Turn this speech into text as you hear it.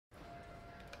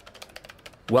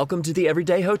Welcome to the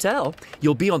Everyday Hotel.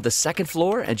 You'll be on the second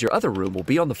floor and your other room will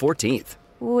be on the 14th.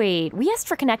 Wait, we asked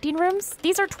for connecting rooms?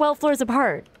 These are 12 floors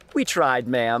apart. We tried,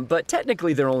 ma'am, but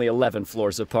technically they're only 11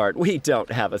 floors apart. We don't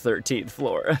have a 13th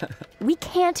floor. We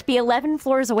can't be 11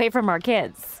 floors away from our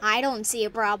kids. I don't see a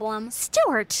problem.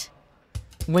 Stuart!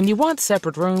 When you want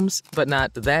separate rooms, but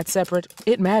not that separate,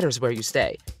 it matters where you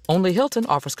stay. Only Hilton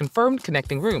offers confirmed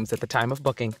connecting rooms at the time of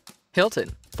booking.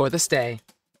 Hilton, for the stay.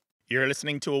 You're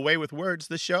listening to Away with Words,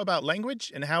 the show about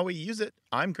language and how we use it.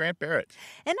 I'm Grant Barrett.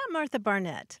 And I'm Martha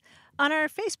Barnett. On our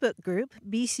Facebook group,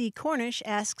 BC Cornish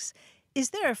asks,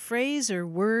 is there a phrase or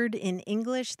word in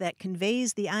English that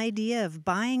conveys the idea of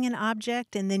buying an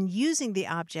object and then using the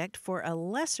object for a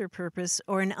lesser purpose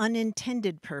or an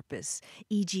unintended purpose,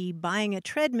 e.g. buying a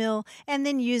treadmill and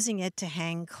then using it to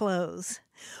hang clothes?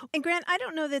 And Grant, I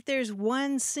don't know that there's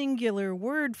one singular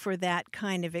word for that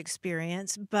kind of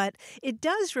experience, but it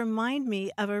does remind me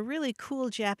of a really cool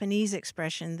Japanese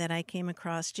expression that I came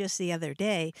across just the other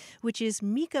day, which is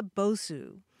mikka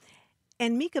bozu.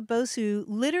 And mikka bozu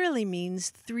literally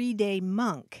means 3-day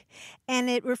monk. And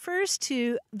it refers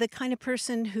to the kind of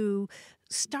person who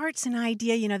starts an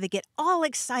idea, they get all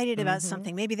excited about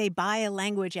something. Maybe they buy a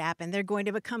language app and they're going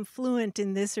to become fluent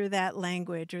in this or that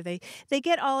language, or they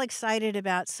get all excited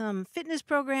about some fitness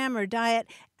program or diet,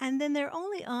 and then they're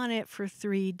only on it for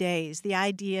 3 days. The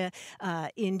idea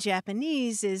in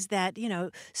Japanese is that,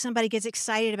 somebody gets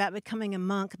excited about becoming a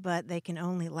monk, but they can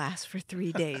only last for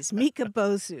 3 days. Mikka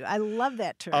bozu. I love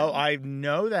that term. Oh, I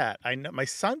know that. I know my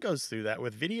son goes through that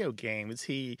with video games.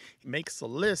 He makes a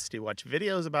list. He watches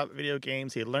videos about video games.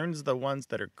 He learns the ones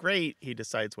that are great. He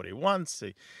decides what he wants.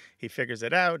 He figures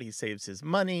it out. He saves his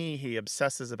money. He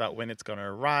obsesses about when it's going to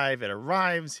arrive. It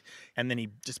arrives, and then he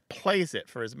just plays it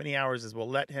for as many hours as will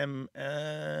let him,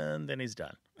 and then he's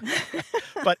done.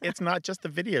 But it's not just the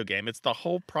video game. It's the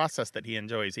whole process that he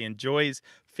enjoys. He enjoys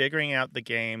figuring out the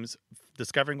games,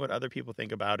 discovering what other people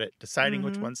think about it, deciding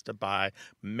which ones to buy,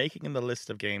 making the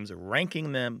list of games,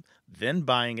 ranking them, then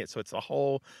buying it. So it's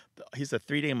he's a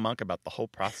 3-day monk about the whole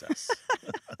process.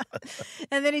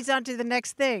 And then he's on to the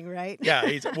next thing, right? Yeah,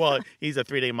 he's a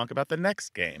 3-day monk about the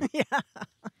next game. Yeah.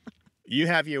 You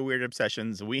have your weird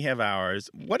obsessions. We have ours.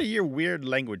 What are your weird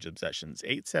language obsessions?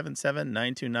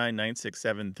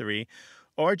 877-929-9673.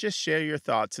 Or just share your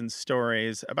thoughts and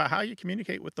stories about how you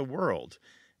communicate with the world.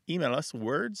 Email us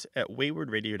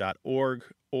words@waywordradio.org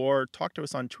or talk to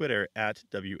us on Twitter at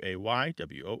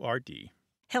WAYWORD.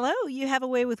 Hello, you have a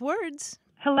way with words.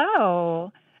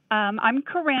 Hello. I'm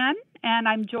Corinne, and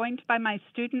I'm joined by my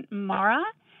student, Mara,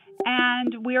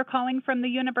 and we are calling from the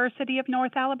University of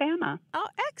North Alabama. Oh,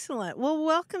 excellent. Well,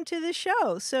 welcome to the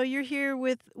show. So you're here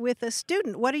with a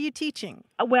student. What are you teaching?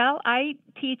 Well, I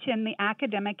teach in the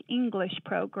academic English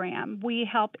program. We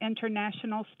help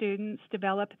international students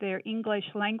develop their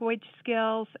English language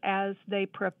skills as they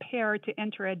prepare to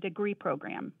enter a degree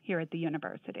program here at the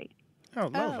university. Oh,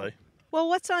 lovely. Well,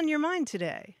 what's on your mind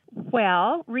today?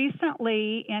 Well,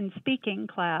 recently in speaking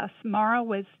class, Mara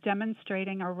was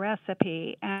demonstrating a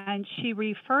recipe, and she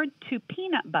referred to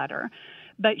peanut butter,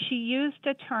 but she used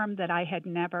a term that I had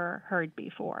never heard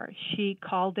before. She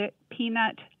called it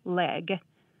peanut leg.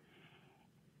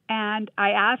 And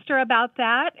I asked her about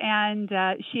that, and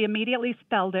she immediately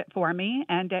spelled it for me,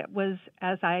 and it was,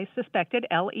 as I suspected,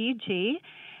 L-E-G.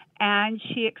 And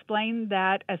she explained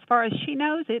that, as far as she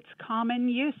knows, it's common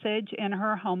usage in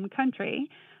her home country,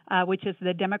 which is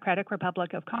the Democratic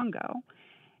Republic of Congo.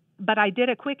 But I did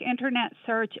a quick internet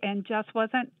search and just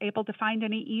wasn't able to find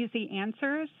any easy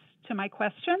answers to my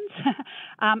questions.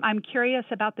 I'm curious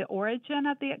about the origin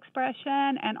of the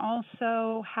expression and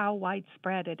also how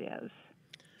widespread it is.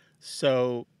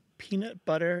 So, peanut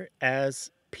butter as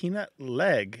peanut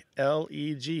leg,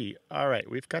 L-E-G. All right,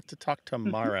 we've got to talk to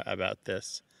Mara about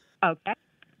this. Okay.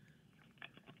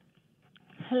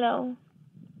 Hello.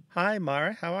 Hi,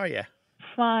 Mara. How are you?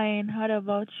 Fine. How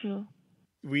about you?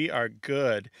 We are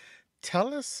good.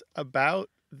 Tell us about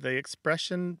the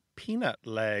expression peanut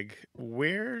leg.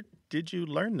 Where did you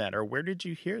learn that, or where did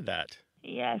you hear that?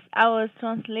 Yes, I was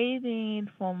translating it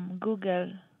from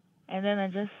Google, and then I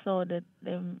just saw the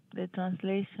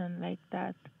translation like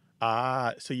that.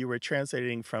 Ah, so you were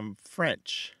translating from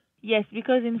French. Yes,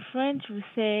 because in French we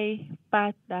say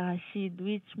pâte d'arachide,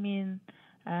 which means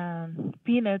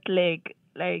peanut leg.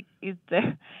 Like it's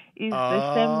the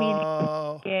same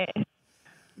meaning. Yes.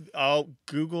 Oh,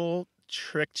 Google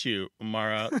tricked you,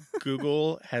 Mara.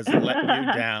 Google has let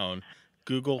you down.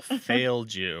 Google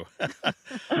failed you.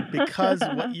 Because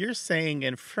what you're saying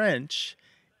in French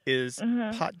is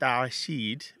pâte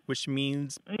d'arachide, which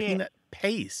means peanut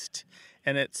paste.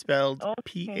 And it's spelled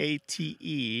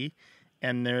P-A-T-E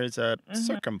and there's a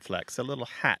circumflex, a little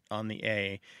hat on the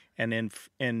A. And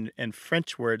in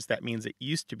French words, that means it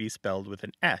used to be spelled with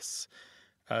an S.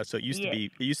 So it used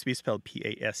to be spelled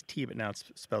P-A-S-T, but now it's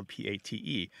spelled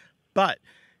P-A-T-E. But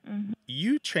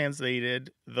you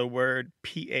translated the word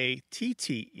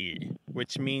P-A-T-T-E,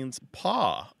 which means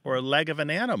paw or leg of an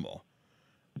animal.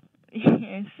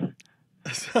 Yes.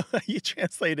 So you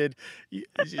translated,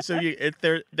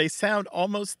 they sound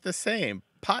almost the same,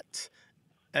 pot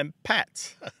and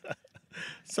pat.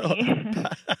 So,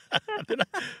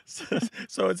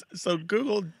 so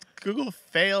Google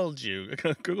failed you.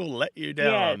 Google let you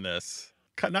down on this.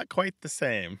 Not quite the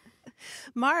same.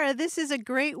 Mara, this is a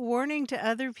great warning to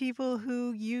other people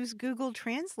who use Google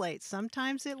Translate.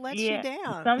 Sometimes it lets you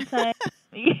down. Sometimes,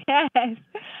 yes.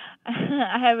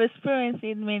 I have experienced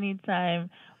it many times.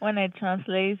 When I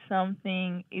translate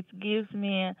something, it gives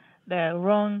me the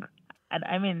wrong,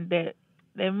 the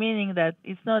meaning that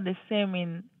it's not the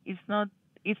same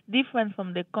it's different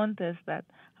from the context that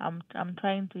I'm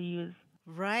trying to use.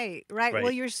 Right. Well,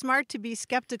 you're smart to be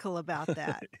skeptical about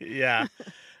that. Yeah.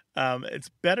 It's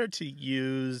better to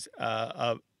use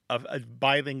a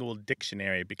bilingual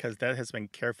dictionary because that has been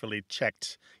carefully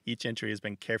checked. Each entry has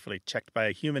been carefully checked by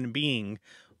a human being,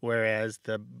 whereas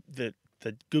the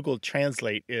Google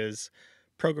Translate is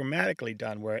programmatically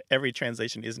done where every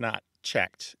translation is not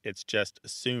checked. It's just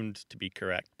assumed to be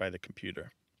correct by the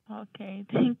computer. Okay,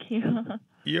 thank you.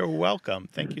 You're welcome.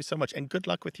 Thank you so much. And good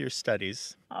luck with your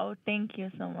studies. Oh, thank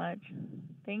you so much.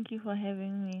 Thank you for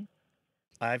having me.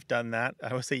 I've done that.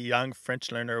 I was a young French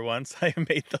learner once. I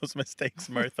made those mistakes,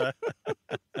 Martha.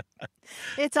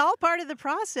 It's all part of the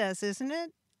process, isn't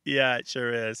it? Yeah, it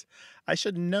sure is. I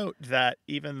should note that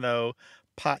even though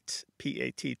pat,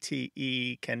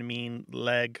 P-A-T-T-E, can mean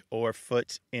leg or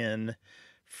foot in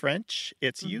French,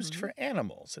 it's used for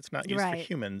animals. It's not used for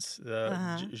humans. The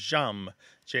jambe,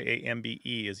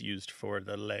 J-A-M-B-E, is used for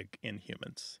the leg in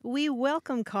humans. We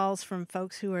welcome calls from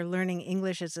folks who are learning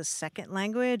English as a second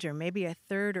language or maybe a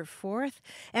third or fourth.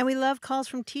 And we love calls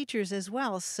from teachers as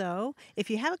well. So if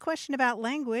you have a question about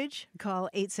language, call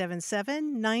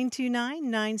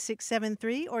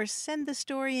 877-929-9673 or send the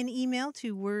story an email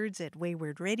to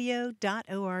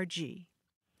words@waywardradio.org.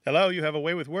 Hello, you have a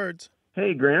way with words.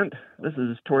 Hey, Grant. This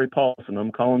is Tori Paulson.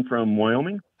 I'm calling from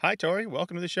Wyoming. Hi, Tori.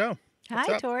 Welcome to the show.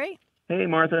 Hi, Tori. Hey,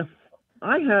 Martha.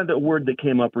 I had a word that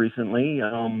came up recently.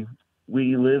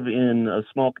 We live in a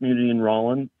small community in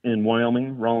Rawlins,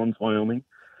 Wyoming.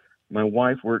 My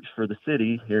wife works for the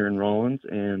city here in Rawlins,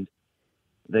 and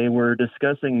they were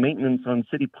discussing maintenance on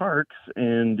city parks,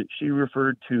 and she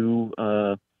referred to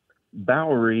a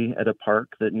bowery at a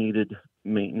park that needed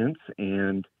maintenance,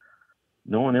 and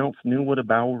no one else knew what a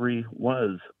bowery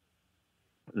was.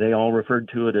 They all referred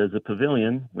to it as a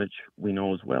pavilion, which we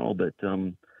know as well, but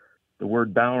the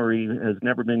word bowery has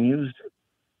never been used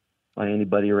by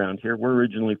anybody around here. We're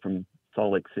originally from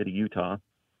Salt Lake City, Utah,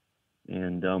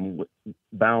 and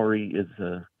bowery is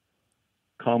a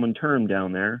common term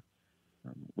down there.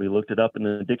 We looked it up in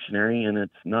the dictionary, and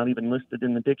it's not even listed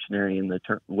in the dictionary in the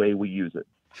way we use it.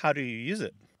 How do you use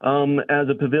it? As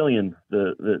a pavilion.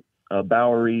 A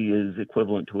bowery is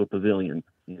equivalent to a pavilion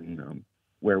in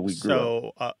where we grew up.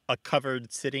 So a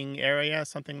covered sitting area,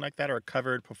 something like that, or a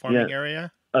covered performing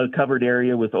area? A covered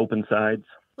area with open sides.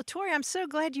 Well, Tori, I'm so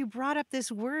glad you brought up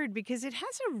this word because it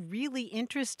has a really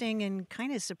interesting and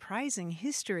kind of surprising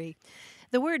history.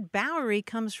 The word bowery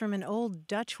comes from an old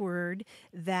Dutch word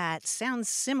that sounds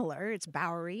similar. It's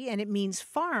bowery, and it means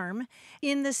farm.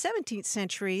 In the 17th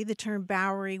century, the term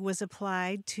bowery was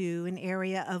applied to an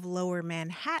area of lower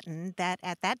Manhattan that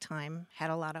at that time had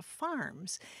a lot of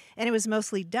farms, and it was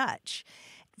mostly Dutch.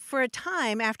 For a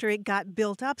time, after it got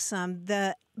built up some,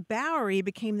 the Bowery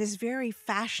became this very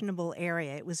fashionable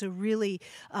area. It was a really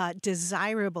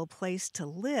desirable place to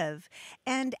live.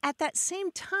 And at that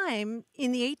same time,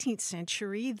 in the 18th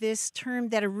century, this term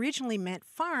that originally meant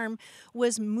farm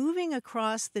was moving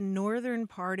across the northern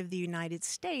part of the United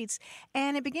States,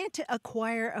 and it began to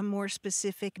acquire a more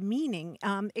specific meaning,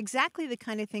 exactly the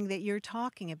kind of thing that you're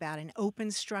talking about, an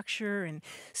open structure, and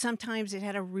sometimes it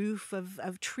had a roof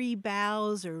of tree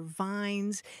boughs or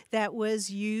vines that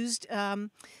was used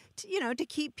to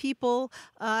keep people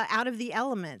out of the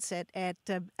elements at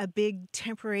a big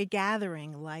temporary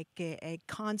gathering like a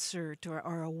concert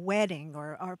or a wedding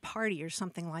or a party or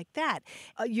something like that.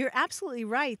 You're absolutely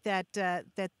right that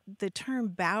the term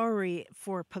bowery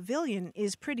for pavilion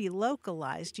is pretty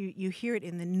localized. You hear it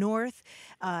in the north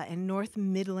and north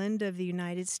Midland of the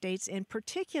United States, and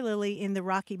particularly in the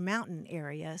Rocky Mountain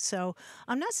area. So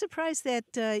I'm not surprised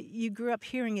that you grew up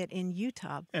hearing it in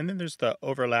Utah. And then there's the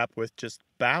overlap with just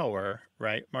bower,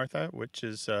 right, Martha? Which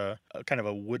is a kind of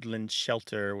a woodland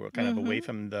shelter, kind of away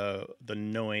from the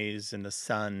noise and the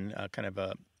sun, kind of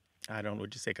a, I don't know,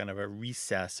 would you say kind of a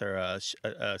recess or a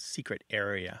secret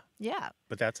area? Yeah.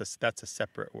 But that's a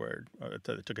separate word.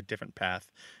 It took a different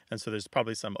path. And so there's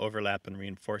probably some overlap and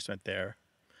reinforcement there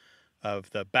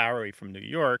of the bowery from New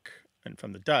York and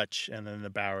from the Dutch, and then the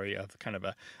bowery of kind of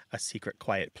a secret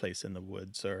quiet place in the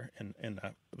woods or in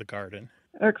the garden.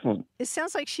 Excellent. It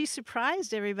sounds like she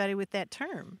surprised everybody with that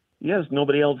term. Yes,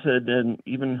 nobody else had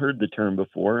even heard the term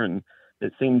before, and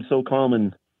it seemed so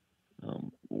common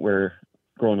where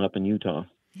growing up in Utah.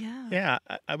 Yeah. Yeah,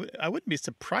 I wouldn't be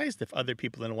surprised if other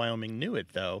people in Wyoming knew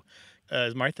it, though.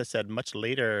 As Martha said, much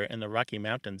later in the Rocky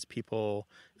Mountains, the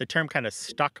term kind of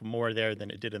stuck more there than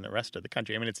it did in the rest of the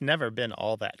country. I mean, it's never been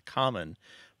all that common,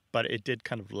 but it did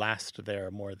kind of last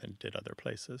there more than it did other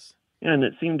places. Yeah, and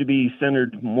it seemed to be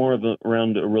centered more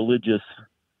around a religious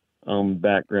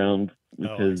background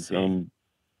because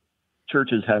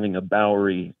churches having a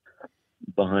bowery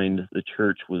behind the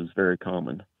church was very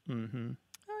common. Mm-hmm.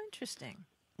 Oh, interesting.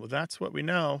 Well, that's what we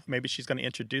know. Maybe she's going to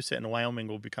introduce it, and Wyoming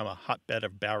will become a hotbed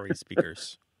of Bowery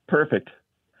speakers. Perfect.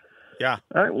 Yeah.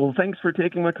 All right. Well, thanks for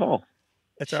taking my call.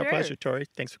 It's our pleasure, Tori.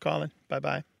 Thanks for calling.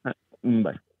 Bye-bye.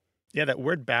 Bye. Yeah, that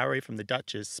word Bowery from the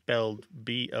Dutch is spelled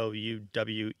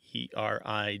Bouwerij,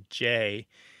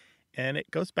 and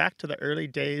it goes back to the early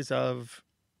days of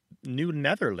New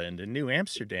Netherland and New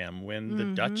Amsterdam when the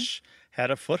Dutch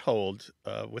had a foothold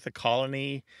with a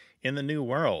colony in the New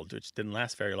World, which didn't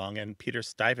last very long. And Peter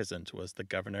Stuyvesant was the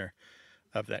governor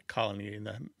of that colony in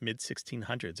the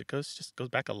mid-1600s. It goes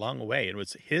back a long way. It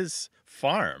was his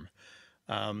farm,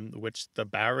 which the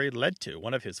Bowery led to,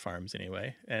 one of his farms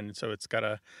anyway. And so it's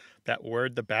got that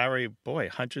word, the Bowery, boy,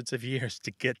 hundreds of years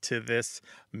to get to this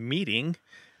meeting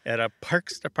at a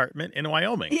parks department in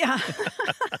Wyoming. Yeah.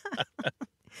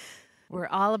 We're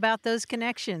all about those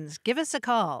connections. Give us a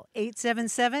call,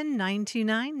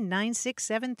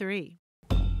 877-929-9673.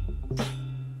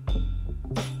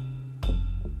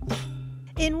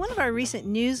 In one of our recent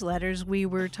newsletters, we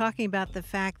were talking about the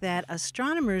fact that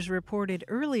astronomers reported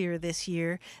earlier this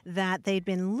year that they'd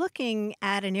been looking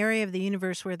at an area of the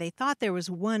universe where they thought there was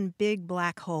one big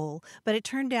black hole, but it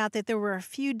turned out that there were a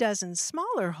few dozen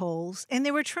smaller holes, and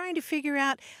they were trying to figure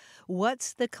out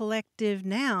what's the collective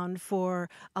noun for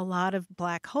a lot of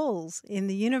black holes in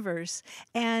the universe.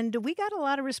 And we got a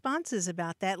lot of responses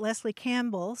about that. Leslie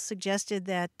Campbell suggested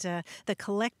that the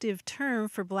collective term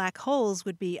for black holes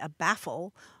would be a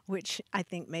baffle, which I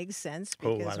think makes sense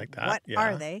because I like that. What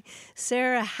are they?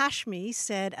 Sarah Hashmi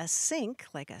said a sink,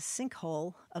 like a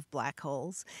sinkhole of black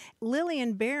holes.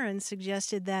 Lillian Barron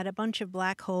suggested that a bunch of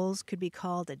black holes could be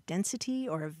called a density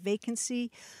or a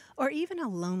vacancy or even a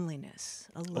loneliness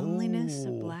of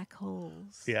black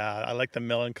holes. Yeah, I like the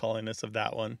melancholiness of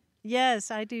that one. Yes,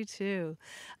 I do too.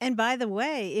 And by the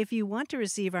way, if you want to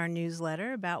receive our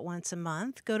newsletter about once a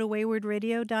month, go to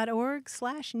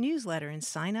waywardradio.org/newsletter and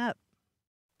sign up.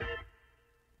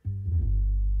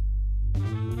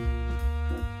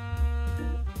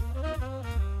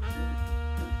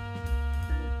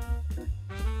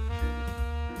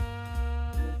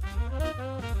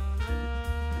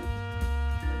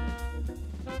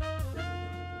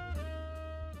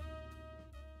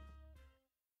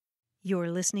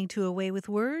 You're listening to A Way with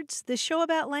Words, the show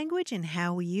about language and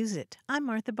how we use it. I'm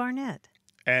Martha Barnett.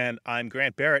 And I'm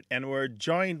Grant Barrett, and we're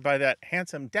joined by that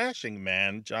handsome, dashing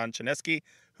man, John Chinesky,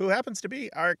 who happens to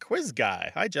be our quiz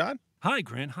guy. Hi, John. Hi,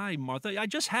 Grant. Hi, Martha.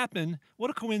 What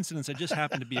a coincidence. I just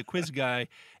happen to be a quiz guy,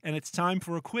 and it's time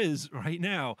for a quiz right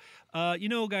now.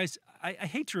 Guys, I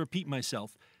hate to repeat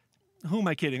myself. Who am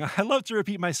I kidding? I love to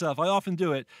repeat myself. I often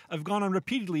do it. I've gone on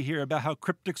repeatedly here about how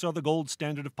cryptics are the gold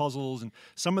standard of puzzles, and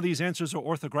some of these answers are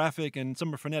orthographic and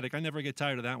some are phonetic. I never get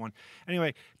tired of that one.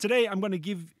 Anyway, today I'm going to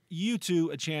give you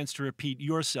two a chance to repeat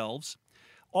yourselves.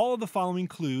 All of the following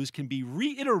clues can be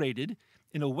reiterated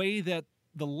in a way that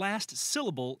the last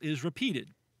syllable is repeated.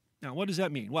 Now, what does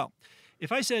that mean? Well,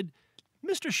 if I said,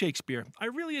 Mr. Shakespeare, I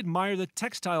really admire the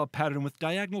textile pattern with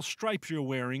diagonal stripes you're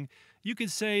wearing, you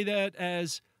could say that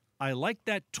as, I like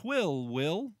that twill,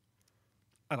 Will.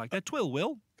 I like that twill,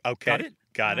 Will. Okay. Got it?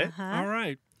 Got it. All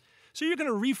right. So you're going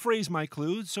to rephrase my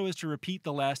clue so as to repeat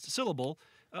the last syllable.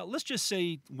 Let's just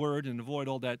say word and avoid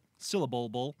all that syllable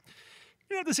bull.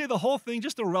 You don't have to say the whole thing,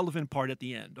 just the relevant part at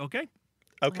the end, okay?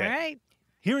 Okay. All right.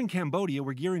 Here in Cambodia,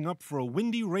 we're gearing up for a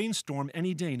windy rainstorm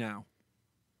any day now.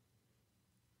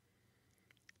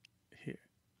 Here.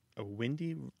 A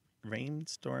windy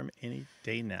rainstorm any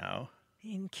day now.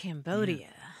 In Cambodia.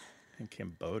 In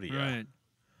Cambodia. Right. I'm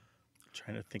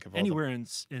trying to think of anywhere in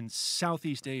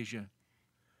Southeast Asia.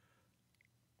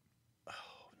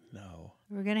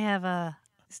 We're going to have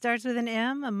starts with an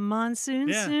M, a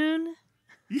monsoon soon.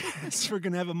 Yes, we're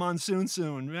going to have a monsoon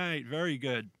soon. Right, very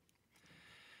good.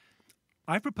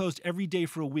 I proposed every day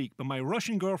for a week, but my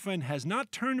Russian girlfriend has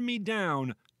not turned me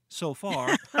down so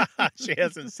far. She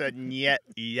hasn't said yet.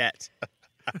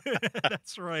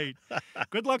 That's right.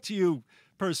 Good luck to you,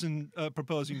 person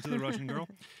proposing to the Russian girl.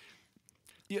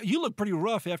 You look pretty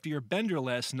rough after your bender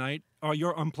last night. Are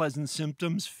your unpleasant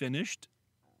symptoms finished?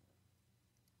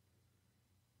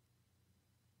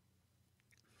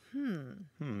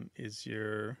 Is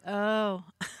your... Oh.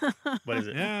 What is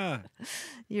it? Yeah.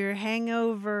 Your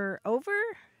hangover over?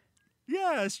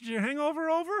 Yeah, is your hangover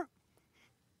over?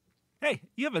 Hey,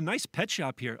 you have a nice pet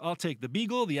shop here. I'll take the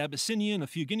beagle, the Abyssinian, a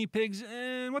few guinea pigs,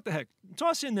 and what the heck,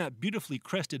 toss in that beautifully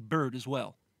crested bird as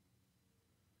well.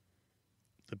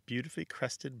 The beautifully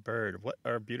crested bird. What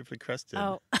are beautifully crested?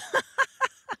 Oh.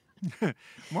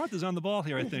 Martha's on the ball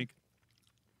here, I think.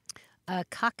 A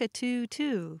cockatoo,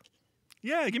 too.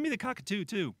 Yeah, give me the cockatoo,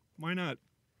 too. Why not?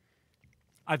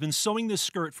 I've been sewing this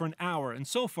skirt for an hour, and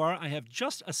so far I have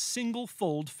just a single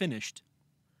fold finished.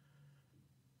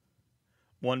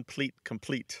 One pleat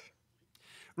complete.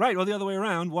 Right, or the other way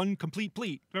around. One complete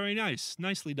pleat. Very nice.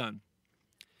 Nicely done.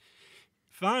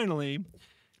 Finally,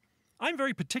 I'm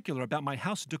very particular about my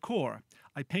house decor.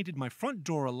 I painted my front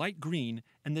door a light green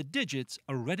and the digits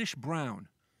a reddish brown.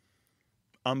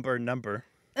 Number.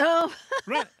 Oh.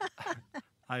 Right.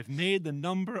 I've made the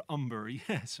number umber.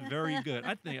 Yes, very good.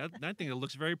 I think it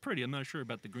looks very pretty. I'm not sure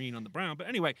about the green on the brown, but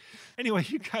anyway,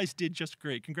 you guys did just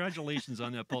great. Congratulations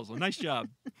on that puzzle. Nice job.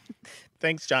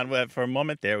 Thanks, John. Well, for a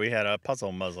moment there, we had a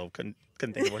puzzle muzzle. Couldn't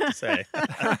think of what to say.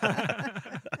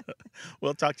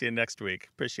 We'll talk to you next week.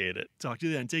 Appreciate it. Talk to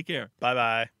you then. Take care.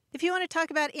 Bye-bye. If you want to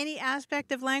talk about any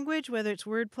aspect of language, whether it's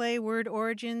wordplay, word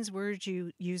origins, words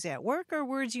you use at work, or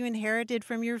words you inherited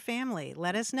from your family,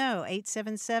 let us know.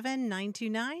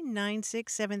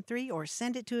 877-929-9673, or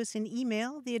send it to us in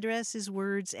email. The address is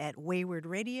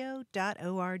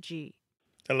words@waywardradio.org.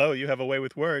 Hello, you have a way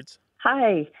with words.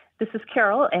 Hi, this is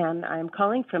Carol, and I'm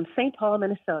calling from St. Paul,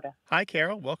 Minnesota. Hi,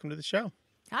 Carol. Welcome to the show.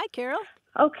 Hi, Carol.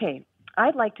 Okay,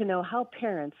 I'd like to know how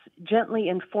parents gently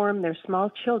inform their small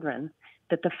children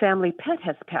that the family pet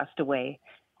has passed away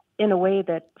in a way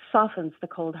that softens the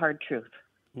cold, hard truth.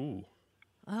 Ooh.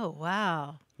 Oh,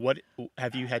 wow. What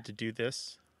have you had to do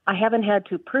this? I haven't had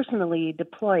to personally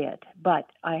deploy it,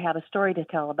 but I have a story to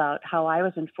tell about how I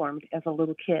was informed as a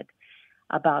little kid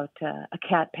about a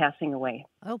cat passing away.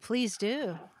 Oh, please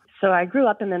do. So I grew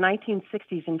up in the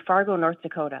 1960s in Fargo, North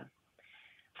Dakota.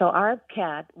 So our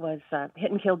cat was hit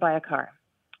and killed by a car,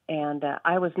 and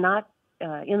I was not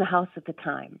in the house at the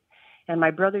time. And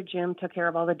my brother Jim took care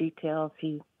of all the details.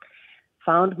 He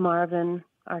found Marvin,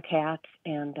 our cat,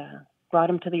 and brought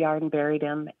him to the yard and buried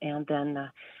him. And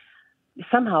then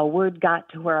somehow word got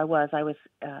to where I was. I was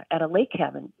at a lake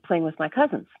cabin playing with my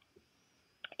cousins.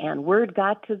 And word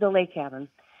got to the lake cabin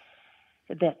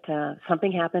that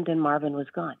something happened and Marvin was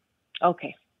gone.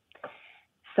 Okay.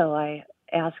 So I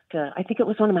asked, I think it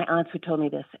was one of my aunts who told me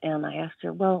this. And I asked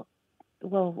her, well,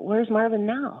 where's Marvin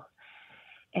now?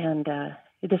 And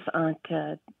this aunt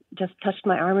just touched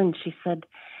my arm and she said,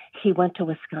 he went to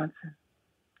Wisconsin.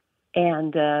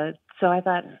 And so I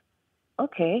thought,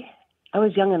 okay, I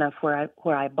was young enough where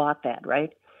I bought that,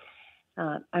 right?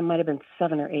 I might have been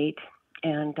 7 or 8.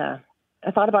 And I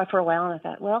thought about it for a while and I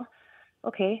thought, well,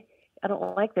 okay, I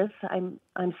don't like this. I'm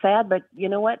sad, but you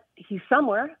know what? He's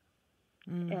somewhere.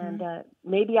 Mm-hmm. And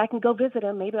maybe I can go visit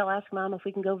him. Maybe I'll ask Mom if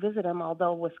we can go visit him,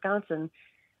 although Wisconsin,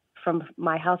 from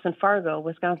my house in Fargo,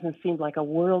 Wisconsin seemed like a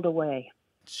world away.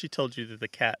 She told you that the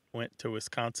cat went to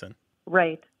Wisconsin.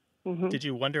 Right. Mm-hmm. Did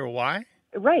you wonder why?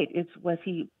 Right. Was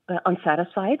he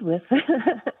unsatisfied with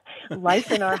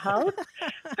life in our house?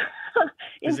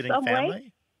 In visiting some family?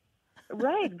 Way?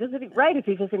 Right. Visiting. Right. Is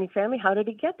he visiting family? How did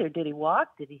he get there? Did he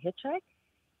walk? Did he hitchhike?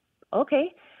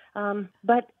 Okay.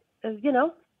 But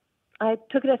I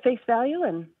took it at face value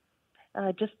and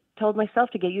just told myself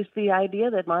to get used to the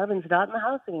idea that Marvin's not in the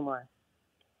house anymore.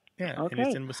 Yeah, okay. And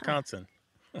he's in Wisconsin.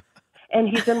 And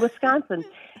he's in Wisconsin.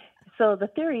 So the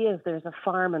theory is there's a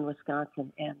farm in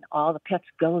Wisconsin, and all the pets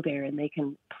go there, and they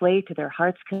can play to their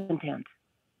heart's content.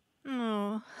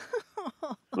 Oh.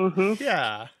 Mm-hmm.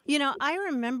 Yeah. I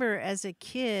remember as a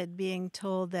kid being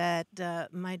told that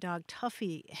my dog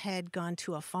Tuffy had gone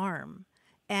to a farm,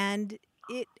 and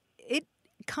it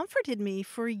comforted me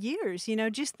for years,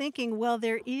 just thinking, well,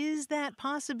 there is that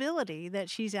possibility that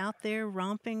she's out there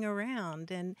romping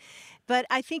around. But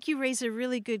I think you raise a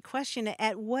really good question.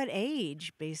 At what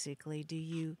age, basically, do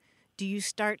you do you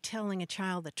start telling a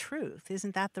child the truth?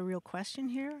 Isn't that the real question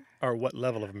here? Or what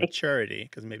level of maturity,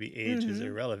 because maybe age is Mhm.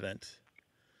 irrelevant.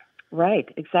 Right,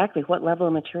 exactly. What level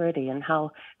of maturity and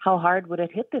how hard would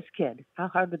it hit this kid? How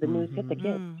hard would the news hit the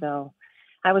kid? Mm. So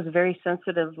I was a very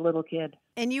sensitive little kid.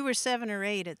 And you were 7 or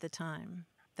 8 at the time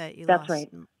that you That's lost. right.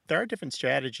 There are different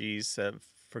strategies.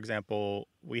 For example,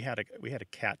 we had a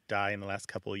cat die in the last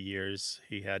couple of years.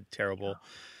 He had terrible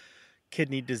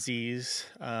kidney disease.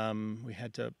 We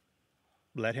had to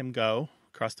let him go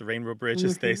across the Rainbow Bridge,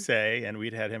 as they say, and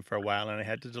we'd had him for a while, and I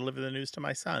had to deliver the news to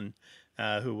my son,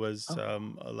 who was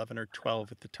 11 or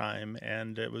 12 at the time,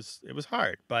 and it was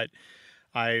hard, but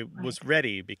I was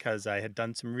ready because I had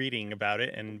done some reading about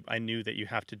it, and I knew that you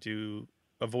have to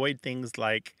avoid things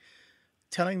like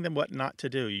telling them what not to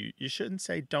do. You shouldn't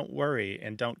say don't worry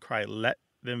and don't cry. Let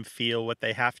them feel what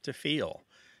they have to feel.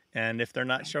 And if they're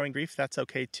not showing grief, that's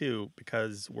okay too,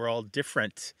 because we're all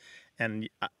different. And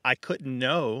I couldn't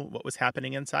know what was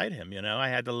happening inside him. I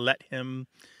had to let him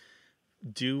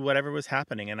do whatever was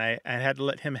happening. And I had to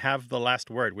let him have the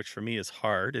last word, which for me is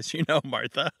hard, as you know,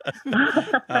 Martha.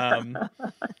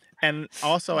 And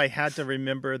also I had to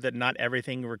remember that not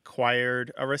everything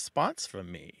required a response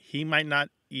from me. He might not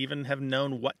even have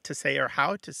known what to say or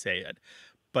how to say it.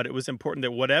 But it was important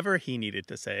that whatever he needed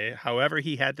to say, however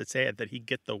he had to say it, that he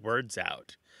get the words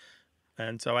out.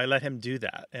 And so I let him do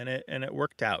that, and it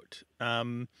worked out.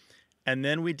 And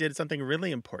then we did something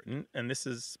really important, and this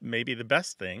is maybe the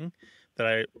best thing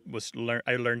that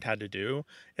I learned how to do,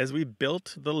 is we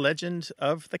built the legend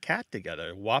of the cat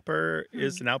together. Whopper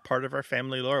is now part of our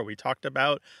family lore. We talked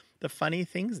about the funny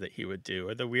things that he would do,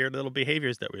 or the weird little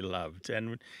behaviors that we loved,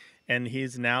 and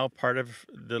he's now part of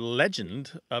the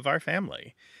legend of our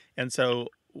family. And so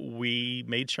we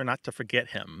made sure not to forget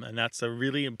him. And that's a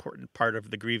really important part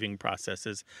of the grieving process,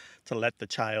 is to let the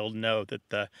child know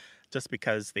that just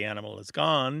because the animal is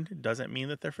gone doesn't mean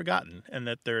that they're forgotten, and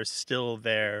that they're still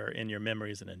there in your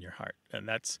memories and in your heart. And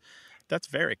that's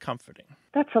very comforting.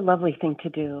 That's a lovely thing to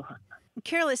do.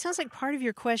 Carol, it sounds like part of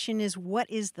your question is, what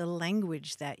is the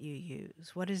language that you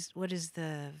use? What is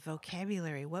the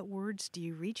vocabulary? What words do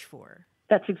you reach for?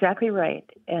 That's exactly right.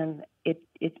 And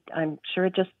I'm sure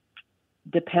it just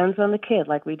depends on the kid,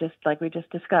 like we just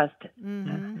discussed.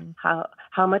 Mm-hmm.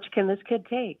 How much can this kid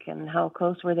take, and how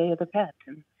close were they to the pet?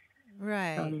 And,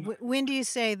 right. When do you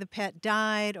say the pet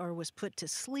died or was put to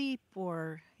sleep,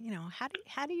 or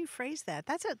how do you phrase that?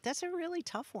 That's a really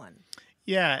tough one.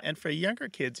 Yeah, and for younger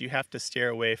kids, you have to steer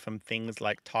away from things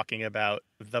like talking about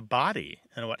the body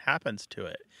and what happens to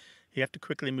it. You have to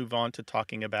quickly move on to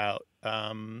talking about,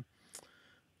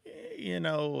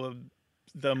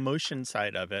 the emotion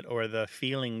side of it or the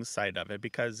feeling side of it,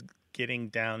 because getting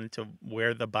down to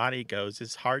where the body goes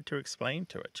is hard to explain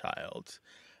to a child.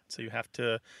 So you have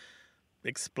to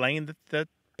explain that the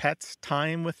pet's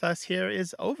time with us here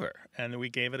is over, and we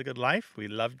gave it a good life. We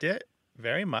loved it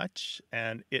very much,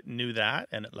 and it knew that,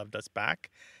 and it loved us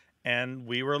back, and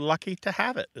we were lucky to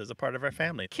have it as a part of our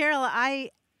family. Carol,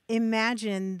 I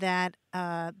imagine that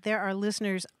there are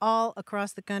listeners all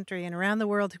across the country and around the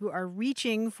world who are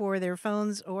reaching for their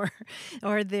phones or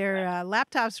their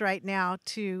laptops right now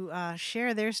to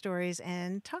share their stories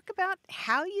and talk about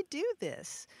how you do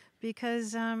this,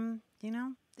 because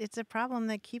it's a problem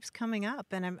that keeps coming up,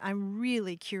 and I'm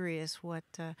really curious what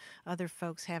other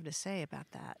folks have to say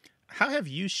about that. How have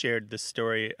you shared the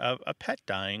story of a pet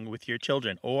dying with your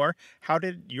children, or how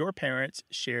did your parents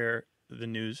share the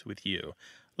news with you?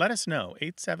 Let us know,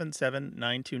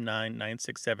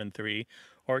 877-929-9673,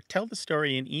 or tell the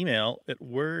story in email at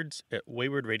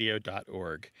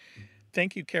words@waywardradio.org.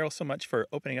 Thank you, Carol, so much for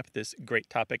opening up this great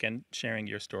topic and sharing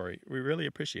your story. We really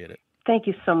appreciate it. Thank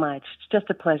you so much. It's just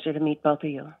a pleasure to meet both of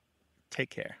you. Take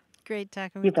care. Great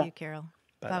talking You with you, bet. Carol.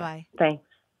 Bye-bye. Bye-bye. Thanks.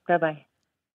 Bye-bye.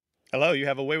 Hello, you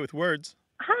have a way with words.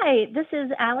 Hi, this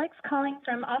is Alex calling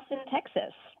from Austin,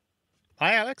 Texas.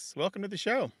 Hi, Alex. Welcome to the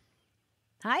show.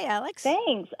 Hi, Alex.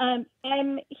 Thanks. I'm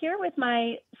here with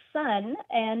my son,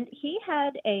 and he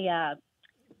had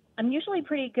I'm usually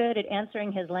pretty good at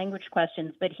answering his language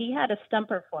questions, but he had a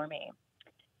stumper for me.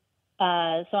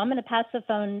 So I'm going to pass the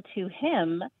phone to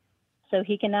him so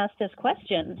he can ask this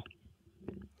question.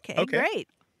 Okay, great.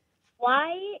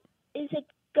 Why is it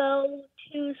go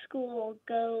to school,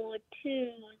 go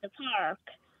to the park,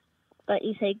 but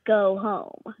you say go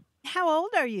home? How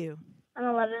old are you? I'm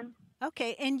 11.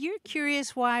 Okay, and you're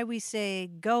curious why we say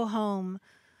go home,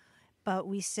 but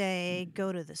we say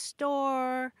go to the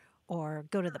store or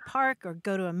go to the park or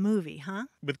go to a movie, huh?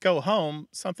 With go home,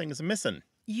 something is missing.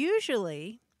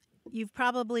 Usually, You've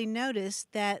probably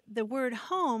noticed that the word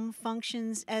home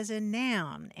functions as a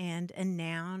noun, and a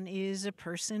noun is a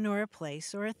person or a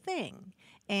place or a thing.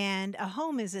 And a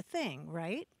home is a thing,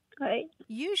 right? Right.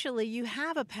 Usually you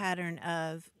have a pattern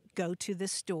of go to the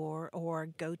store or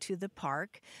go to the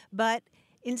park, but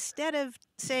instead of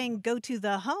saying go to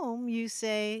the home, you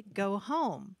say go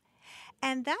home.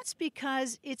 And that's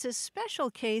because it's a special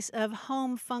case of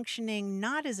home functioning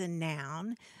not as a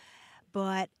noun,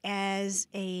 but as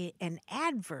an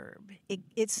adverb.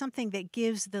 It's something that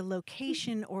gives the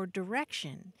location or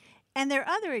direction. And there are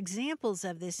other examples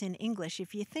of this in English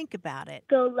if you think about it.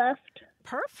 Go left.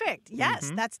 Perfect.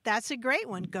 Yes, that's a great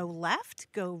one. Go left,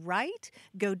 go right,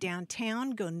 go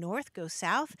downtown, go north, go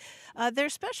south. There are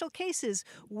special cases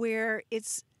where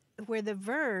the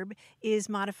verb is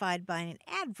modified by an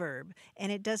adverb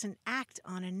and it doesn't act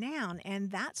on a noun,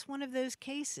 and that's one of those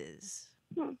cases.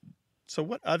 So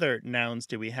what other nouns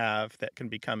do we have that can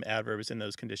become adverbs in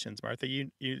those conditions, Martha? You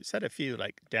said a few,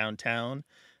 like downtown,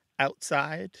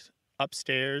 outside,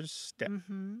 upstairs,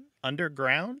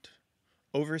 underground,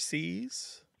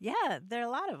 overseas. Yeah, there are a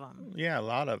lot of them. Yeah, a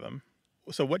lot of them.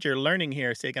 So what you're learning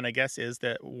here, Sagan, I guess, is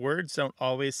that words don't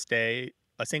always stay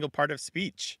a single part of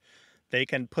speech. They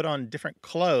can put on different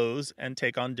clothes and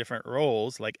take on different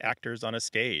roles, like actors on a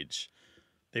stage.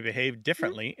 They behave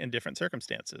differently in different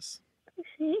circumstances. I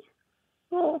see.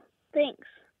 Oh, thanks.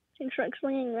 Thanks for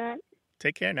explaining that.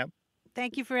 Take care now.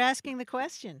 Thank you for asking the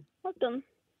question. Welcome.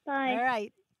 Bye. All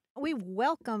right. We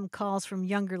welcome calls from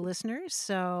younger listeners,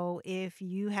 so if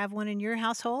you have one in your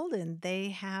household and they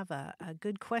have a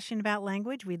good question about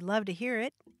language, we'd love to hear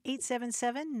it.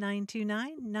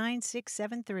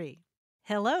 877-929-9673.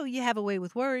 Hello, you have a way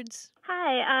with words.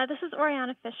 Hi, this is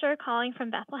Oriana Fisher calling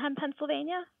from Bethlehem,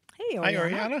 Pennsylvania. Hey, Hi,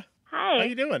 Oriana. Hi. How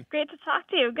you doing? Great to talk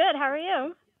to you. Good, how are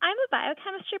you? I'm a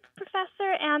biochemistry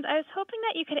professor, and I was hoping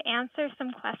that you could answer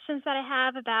some questions that I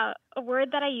have about a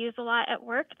word that I use a lot at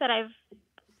work that I've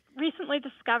recently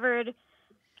discovered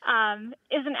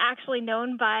isn't actually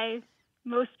known by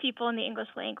most people in the English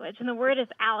language, and the word is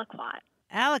aliquot.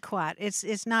 Aliquot.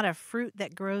 It's not a fruit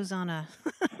that grows on a,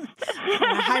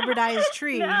 on a hybridized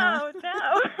tree. No.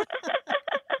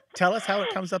 Tell us how it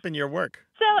comes up in your work.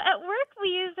 So at work, we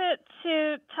use it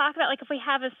to talk about, like, if we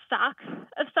have a stock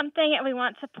of something and we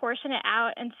want to portion it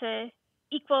out into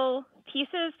equal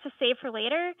pieces to save for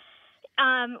later,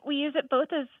 we use it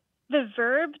both as the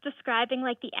verb describing,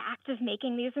 like, the act of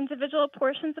making these individual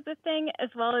portions of the thing, as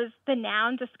well as the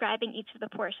noun describing each of the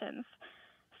portions.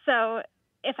 So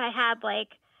if I had,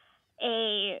 like,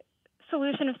 a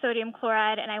solution of sodium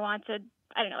chloride and I wanted,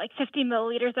 50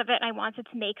 milliliters of it, and I wanted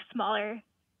to make smaller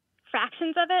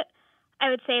fractions of it, I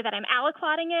would say that I'm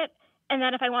aliquoting it. And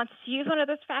then if I wanted to use one of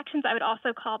those fractions, I would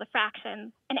also call the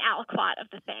fraction an aliquot of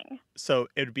the thing. So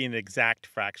it would be an exact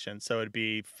fraction. So it would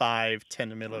be 10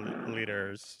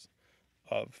 milliliters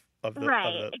of the...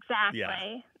 Right, exactly.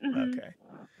 Yeah. Mm-hmm. Okay.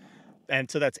 And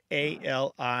so that's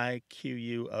aliquot,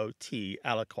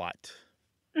 aliquot.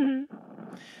 Mm-hmm.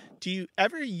 Do you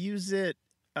ever use it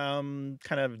kind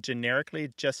of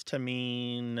generically just to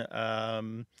mean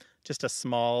just a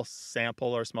small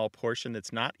sample or small portion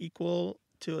that's not equal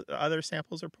to other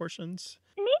samples or portions?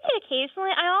 Maybe occasionally.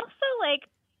 I also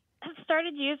have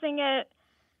started using it.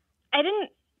 I didn't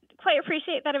quite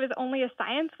appreciate that it was only a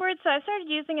science word, so I started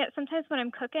using it sometimes when I'm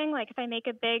cooking. Like if I make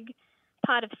a big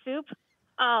pot of soup,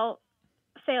 I'll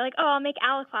say I'll make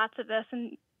aliquots of this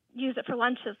and use it for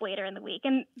lunches later in the week.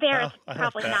 And it's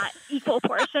probably not equal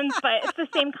portions, but it's the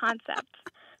same concept.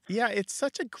 Yeah, it's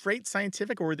such a great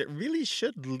scientific word that really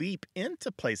should leap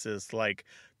into places like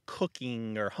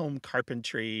cooking or home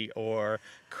carpentry or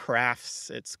crafts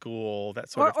at school, that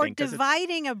sort of thing. Or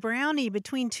dividing a brownie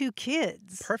between two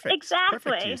kids. Perfect. Exactly.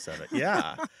 Perfect use of it.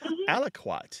 Yeah.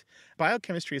 Aliquot.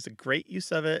 Biochemistry is a great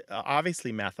use of it.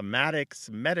 Obviously, mathematics,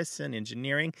 medicine,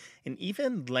 engineering, and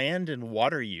even land and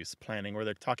water use planning, where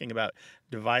they're talking about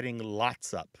dividing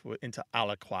lots up into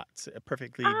aliquots.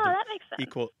 Perfectly that makes sense.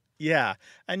 Equal. Yeah.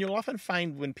 And you'll often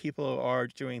find when people are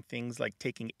doing things like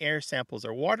taking air samples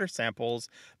or water samples,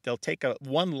 they'll take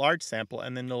one large sample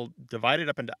and then they'll divide it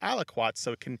up into aliquots,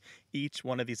 so each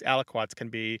one of these aliquots can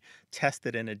be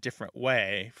tested in a different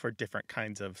way for different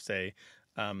kinds of, say,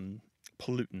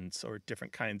 pollutants or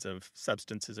different kinds of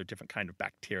substances or different kind of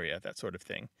bacteria, that sort of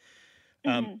thing.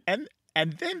 And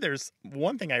then there's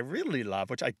one thing I really love,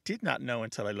 which I did not know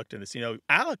until I looked into this.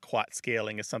 Aliquot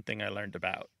scaling is something I learned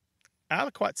about.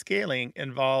 Aliquot scaling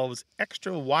involves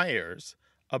extra wires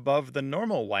above the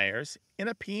normal wires in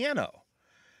a piano.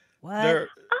 What?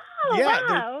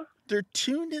 Wow. They're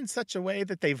tuned in such a way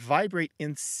that they vibrate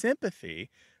in sympathy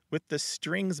with the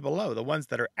strings below, the ones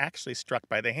that are actually struck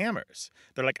by the hammers.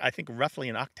 They're like, I think, roughly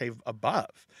an octave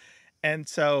above. And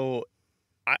so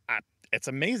it's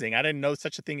amazing. I didn't know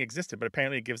such a thing existed, but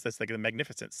apparently it gives us like a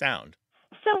magnificent sound.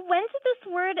 So when did this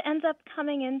word end up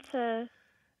coming into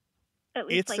at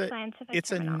least scientific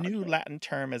It's a terminology? new Latin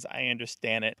term, as I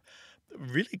understand it,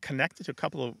 really connected to a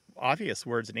couple of obvious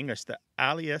words in English. The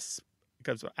alias,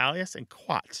 goes with alias and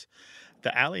quat.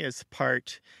 The alias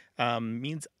part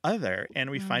means other,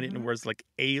 and we find it in words like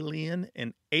alien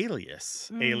and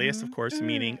alias. Alias, of course,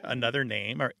 meaning another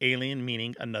name, or alien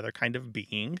meaning another kind of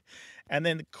being. And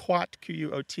then quat,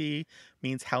 Q-U-O-T,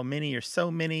 means how many or so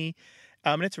many.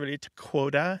 And it's related to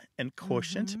quota and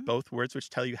quotient, both words which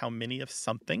tell you how many of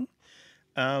something.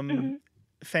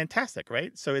 Fantastic,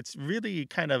 right? So it's really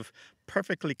kind of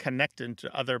perfectly connected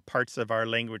to other parts of our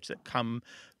language that come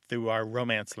through our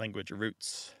Romance language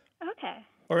roots. Okay.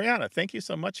 Oriana, thank you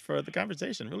so much for the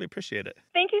conversation. Really appreciate it.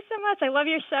 Thank you so much. I love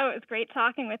your show. It was great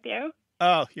talking with you.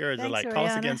 Oh, you're a Thanks, delight. Call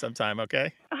us Oriana. again sometime,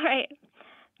 okay? All right.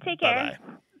 Take care.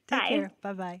 Bye-bye. Take Bye. care.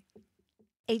 Bye-bye.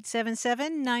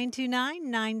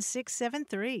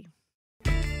 877-929-9673.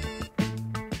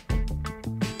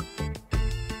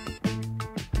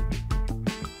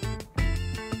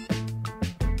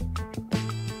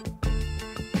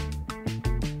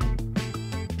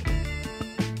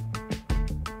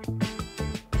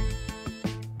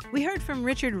 We heard from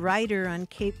Richard Ryder on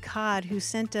Cape Cod, who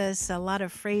sent us a lot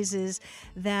of phrases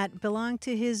that belong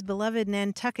to his beloved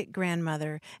Nantucket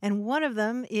grandmother. And one of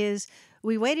them is,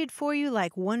 "We waited for you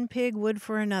like one pig would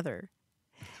for another."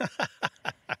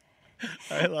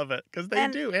 I love it, because they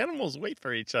do. Animals wait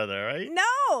for each other, right? No.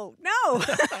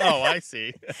 Oh, I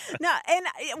see. No, and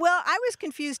well, I was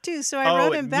confused too, so I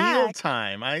wrote him back.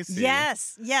 Mealtime, I see.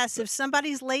 Yes. If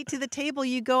somebody's late to the table,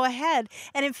 you go ahead.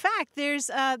 And in fact,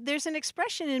 there's an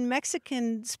expression in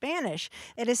Mexican Spanish,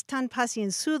 "Eres tan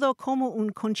pacienzudo como un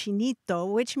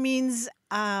conchinito," which means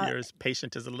You're as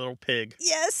patient as a little pig.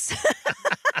 yes.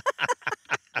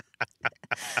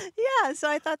 Yeah, so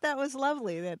I thought that was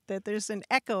lovely that there's an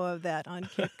echo of that on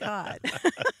Cape Cod.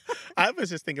 I was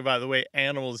just thinking about the way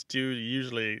animals do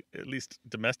usually, at least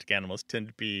domestic animals, tend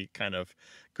to be kind of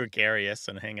gregarious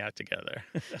and hang out together.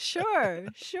 Sure.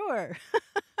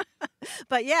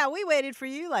 But yeah, we waited for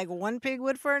you like one pig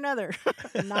would for another.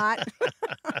 Not.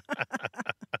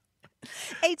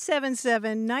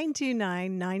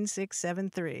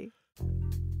 877-929-9673.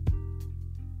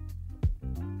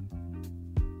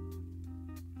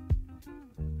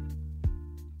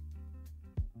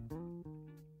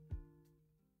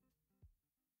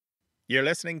 You're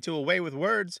listening to A Way with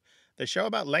Words, the show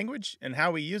about language and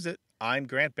how we use it. I'm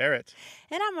Grant Barrett.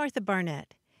 And I'm Martha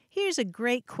Barnett. Here's a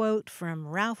great quote from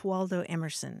Ralph Waldo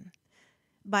Emerson.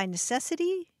 "By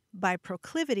necessity, by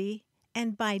proclivity,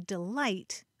 and by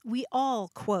delight, we all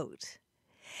quote."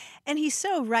 And he's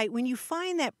so right. When you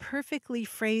find that perfectly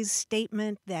phrased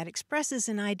statement that expresses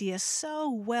an idea so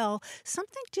well,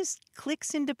 something just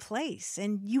clicks into place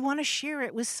and you want to share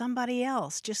it with somebody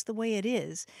else just the way it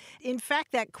is. In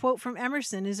fact, that quote from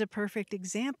Emerson is a perfect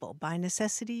example. By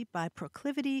necessity, by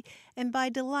proclivity, and by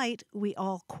delight, we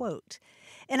all quote.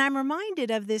 And I'm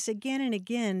reminded of this again and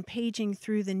again, paging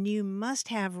through the new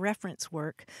must-have reference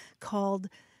work called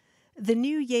The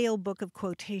New Yale Book of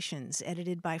Quotations,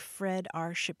 edited by Fred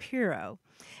R. Shapiro.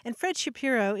 And Fred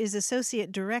Shapiro is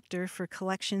Associate Director for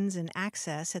Collections and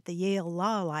Access at the Yale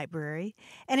Law Library.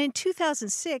 And in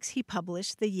 2006, he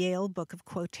published the Yale Book of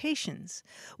Quotations.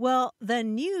 Well, the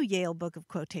new Yale Book of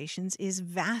Quotations is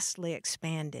vastly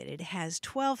expanded. It has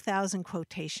 12,000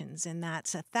 quotations, and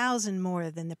that's 1,000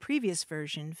 more than the previous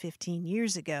version 15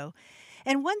 years ago.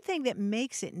 And one thing that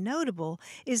makes it notable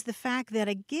is the fact that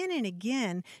again and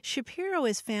again, Shapiro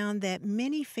has found that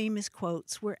many famous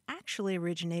quotes were actually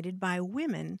originated by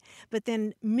women, but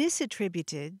then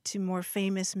misattributed to more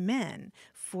famous men.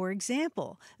 For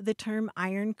example, the term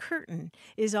Iron Curtain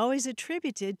is always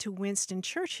attributed to Winston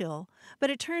Churchill,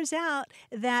 but it turns out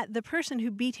that the person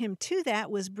who beat him to that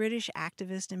was British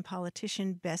activist and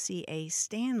politician Bessie A.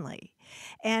 Stanley.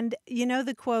 And you know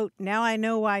the quote, "Now I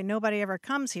know why nobody ever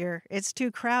comes here. It's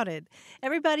too crowded."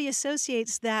 Everybody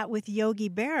associates that with Yogi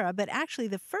Berra, but actually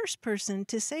the first person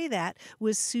to say that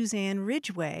was Suzanne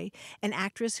Ridgeway, an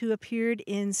actress who appeared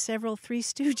in several Three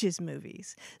Stooges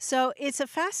movies. So it's a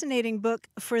fascinating book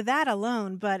for that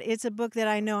alone, but it's a book that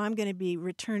I know I'm going to be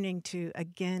returning to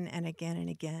again and again and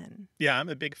again. Yeah, I'm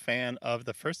a big fan of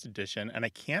the first edition, and I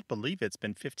can't believe it's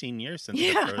been 15 years since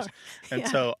the first. And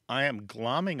so I am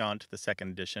glomming onto the second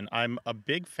edition. I'm a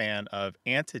big fan of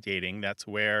antedating. That's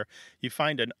where you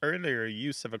find an earlier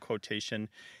use of a quotation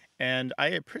And I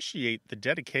appreciate the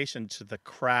dedication to the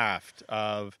craft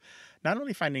of not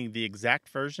only finding the exact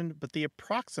version, but the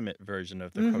approximate version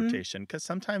of the quotation, because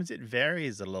sometimes it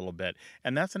varies a little bit.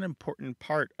 And that's an important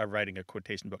part of writing a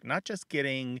quotation book, not just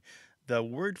getting the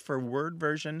word-for-word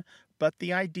version, but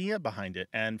the idea behind it.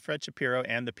 And Fred Shapiro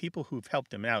and the people who've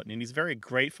helped him out, and he's very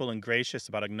grateful and gracious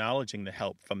about acknowledging the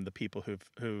help from the people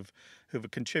who've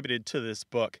contributed to this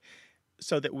book,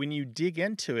 so that when you dig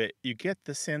into it, you get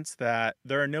the sense that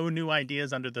there are no new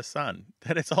ideas under the sun,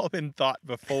 that it's all been thought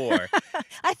before.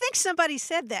 I think somebody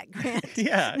said that, Grant.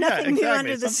 Yeah, Nothing exactly. new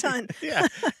under the sun. Yeah,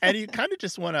 and you kind of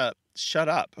just want to shut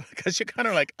up because you're kind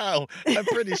of like, oh, I'm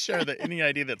pretty sure that any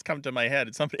idea that's come to my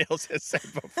head, somebody else has said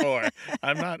before.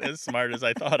 I'm not as smart as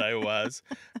I thought I was.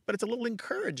 But it's a little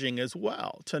encouraging as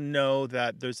well to know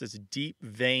that there's this deep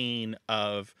vein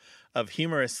of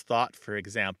humorous thought, for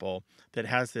example, that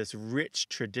has this rich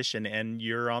tradition, and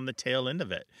you're on the tail end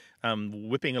of it,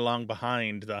 whipping along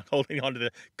behind, holding onto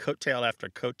the coattail after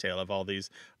coattail of all these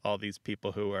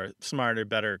people who are smarter,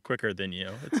 better, quicker than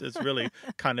you. It's really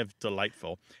kind of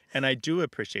delightful. And I do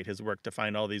appreciate his work to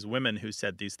find all these women who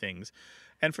said these things.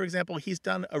 And for example, he's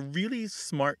done a really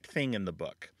smart thing in the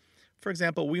book. For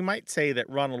example, we might say that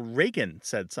Ronald Reagan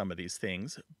said some of these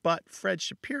things, but Fred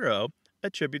Shapiro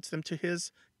attributes them to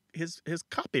his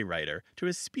copywriter, to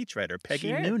his speechwriter,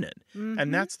 Peggy Noonan.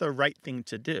 And that's the right thing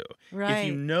to do. Right. If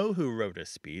you know who wrote a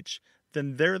speech,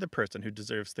 then they're the person who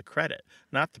deserves the credit,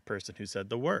 not the person who said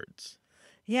the words.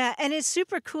 Yeah, and it's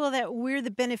super cool that we're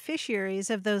the beneficiaries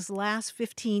of those last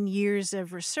 15 years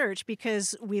of research,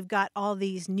 because we've got all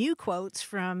these new quotes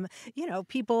from,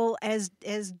 people as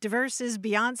diverse as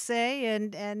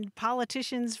Beyonce and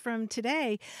politicians from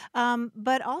today.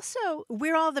 But also,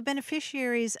 we're all the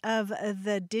beneficiaries of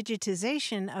the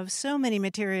digitization of so many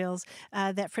materials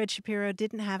that Fred Shapiro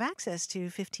didn't have access to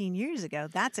 15 years ago.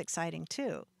 That's exciting,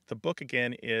 too. The book,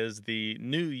 again, is the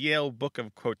new Yale Book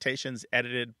of Quotations,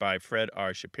 edited by Fred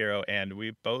R. Shapiro, and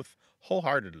we both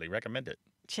wholeheartedly recommend it.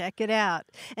 Check it out.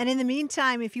 And in the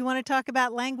meantime, if you want to talk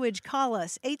about language, call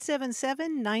us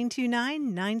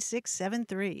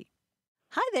 877-929-9673.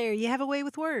 Hi there, you have a way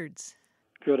with words.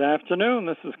 Good afternoon.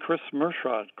 This is Chris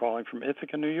Mershot calling from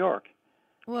Ithaca, New York.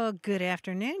 Well, good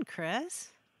afternoon,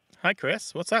 Chris. Hi,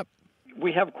 Chris. What's up?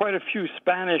 We have quite a few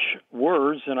Spanish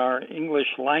words in our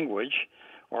English language,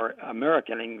 or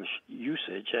American English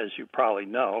usage, as you probably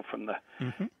know from the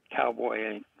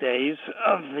cowboy days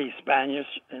of the Spaniards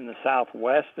in the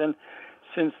Southwest. And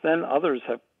since then, others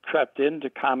have crept into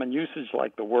common usage,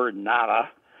 like the word nada.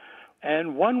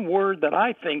 And one word that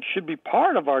I think should be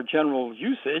part of our general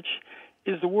usage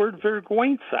is the word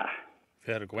vergüenza.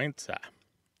 Vergüenza.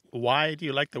 Why do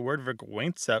you like the word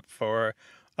vergüenza for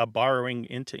a borrowing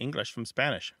into English from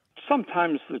Spanish?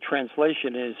 Sometimes the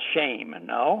translation is shame,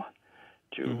 no?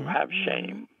 To have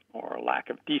shame or lack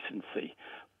of decency.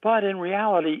 But in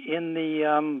reality, in the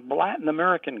Latin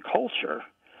American culture,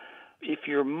 if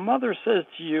your mother says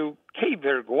to you, que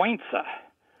vergüenza,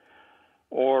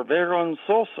 or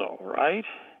vergonzoso, right,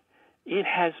 it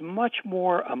has much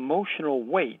more emotional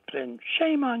weight than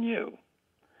shame on you.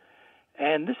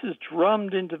 And this is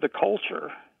drummed into the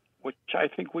culture, which I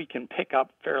think we can pick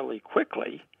up fairly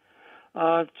quickly,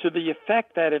 to the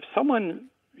effect that if someone,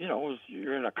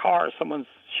 you're in a car, someone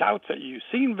shouts at you,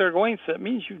 sin vergüenza, it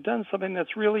means you've done something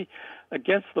that's really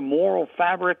against the moral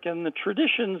fabric and the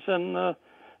traditions and the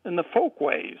folk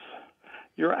ways.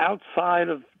 You're outside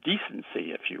of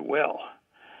decency, if you will.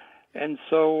 And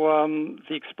so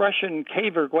the expression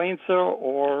que vergüenza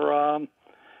or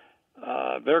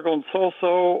vergonzoso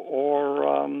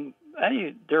or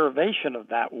any derivation of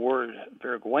that word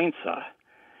vergüenza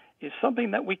is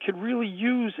something that we could really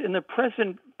use in the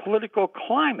present political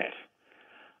climate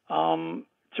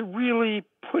to really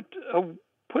put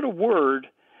a word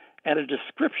and a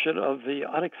description of the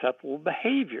unacceptable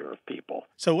behavior of people.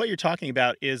 So what you're talking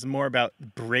about is more about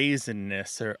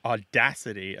brazenness or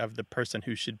audacity of the person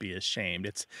who should be ashamed.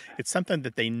 It's something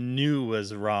that they knew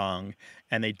was wrong,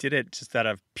 and they did it just out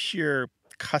of pure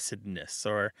cussedness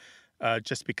or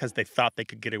just because they thought they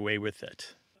could get away with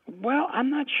it. Well,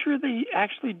 I'm not sure they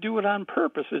actually do it on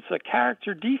purpose. It's a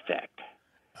character defect.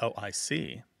 Oh, I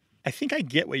see. I think I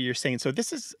get what you're saying. So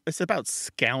it's about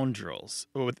scoundrels.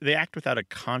 They act without a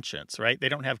conscience, right? They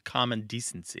don't have common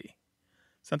decency.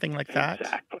 Something like that?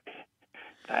 Exactly.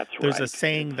 That's right. There's a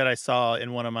saying that I saw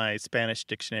in one of my Spanish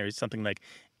dictionaries, something like,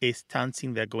 es tan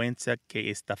sin vergüenza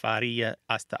que estafaría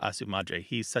hasta a su madre.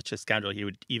 He's such a scoundrel, he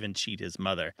would even cheat his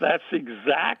mother. That's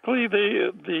exactly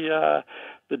the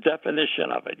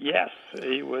definition of it. Yes,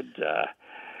 he would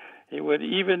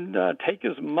even take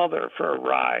his mother for a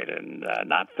ride and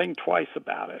not think twice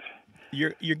about it.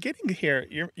 You're getting here.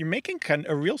 You're making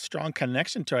a real strong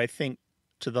connection to, I think,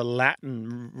 to the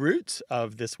Latin roots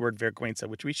of this word vergüenza,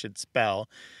 which we should spell.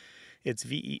 It's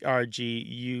verguenza,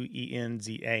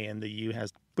 and the U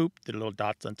has the little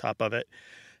dots on top of it.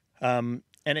 And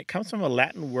it comes from a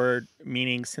Latin word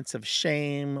meaning sense of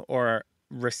shame or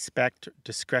respect,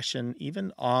 discretion,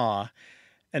 even awe.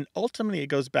 And ultimately, it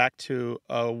goes back to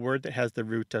a word that has the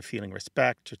root of feeling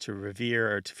respect or to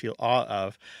revere or to feel awe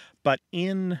of. But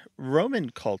in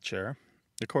Roman culture,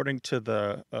 according to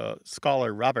the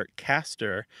scholar Robert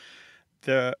Castor,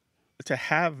 to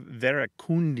have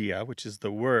verecundia, which is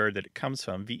the word that it comes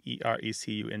from,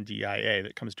 verecundia,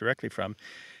 that comes directly from,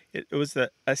 it was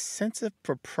a sense of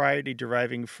propriety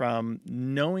deriving from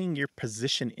knowing your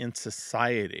position in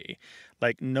society,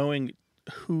 like knowing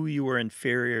who you were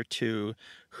inferior to,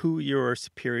 who you were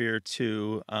superior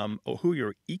to, or who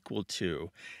you're equal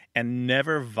to, and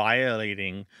never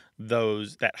violating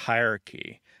that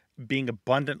hierarchy, being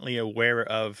abundantly aware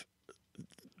of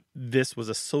this was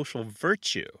a social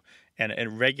virtue and it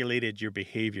regulated your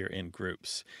behavior in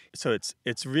groups. So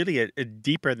it's really a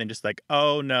deeper than just like,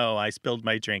 oh no, I spilled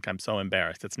my drink, I'm so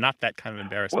embarrassed. It's not that kind of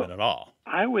embarrassment at all.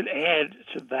 I would add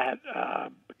to that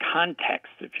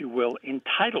context, if you will,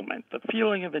 entitlement, the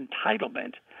feeling of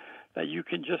entitlement that you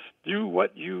can just do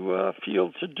what you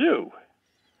feel to do.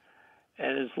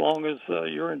 And as long as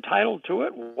you're entitled to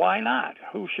it, why not?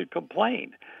 Who should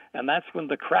complain? And that's when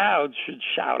the crowd should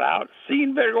shout out,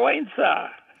 sin vergüenza.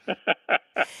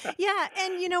 Yeah,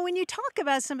 and when you talk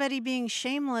about somebody being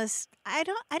shameless, I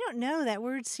don't know, that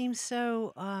word seems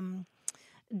so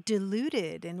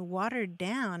diluted and watered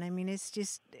down. I mean, it's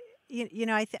just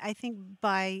I think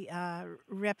by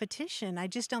repetition, I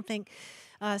just don't think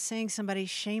saying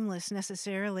somebody's shameless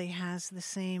necessarily has the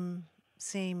same.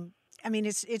 I mean,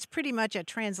 it's pretty much a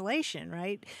translation,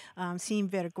 right? Sin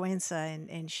vergüenza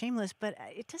and shameless, but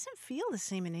it doesn't feel the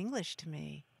same in English to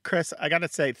me. Chris, I got to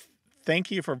say,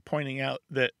 thank you for pointing out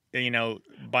that,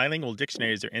 bilingual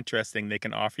dictionaries are interesting. They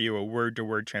can offer you a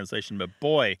word-to-word translation, but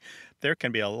boy, there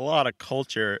can be a lot of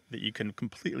culture that you can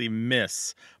completely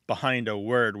miss behind a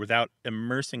word without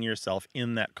immersing yourself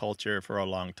in that culture for a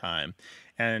long time.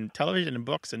 And television and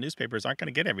books and newspapers aren't going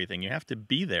to get everything. You have to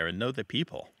be there and know the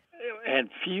people. And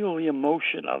feel the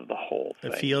emotion of the whole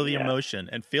thing. Feel the emotion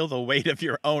and feel the weight of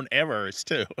your own errors,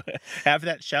 too. Have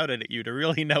that shouted at you to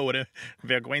really know what a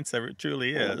vergüenza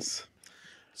truly is.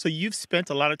 So you've spent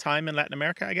a lot of time in Latin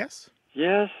America, I guess?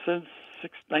 Yes, since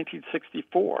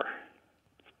 1964.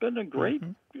 It's been a great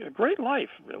life,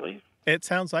 really. It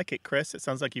sounds like it, Chris. It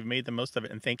sounds like you've made the most of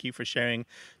it. And thank you for sharing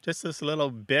just this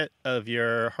little bit of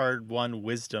your hard-won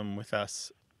wisdom with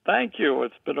us. Thank you.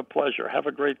 It's been a pleasure. Have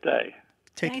a great day.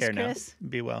 Take care now. Chris.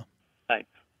 Be well. Thanks.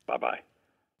 Bye-bye.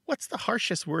 What's the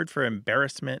harshest word for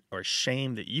embarrassment or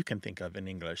shame that you can think of in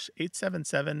English?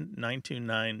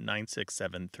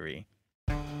 877-929-9673.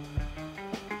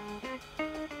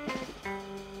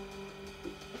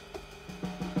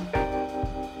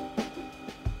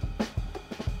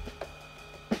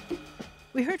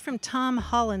 We heard from Tom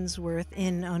Hollinsworth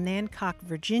in Onancock,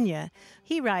 Virginia.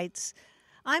 He writes,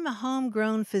 I'm a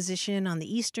homegrown physician on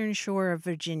the eastern shore of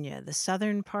Virginia, the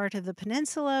southern part of the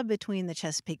peninsula between the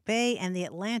Chesapeake Bay and the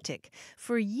Atlantic.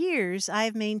 For years,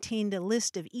 I've maintained a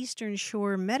list of eastern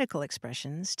shore medical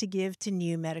expressions to give to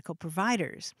new medical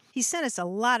providers. He sent us a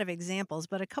lot of examples,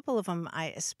 but a couple of them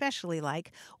I especially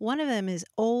like. One of them is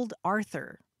Old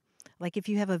Arthur. Like if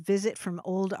you have a visit from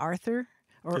Old Arthur.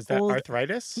 Or is that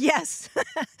arthritis? Yes.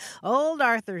 Old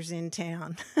Arthur's in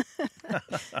town.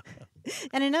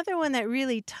 And another one that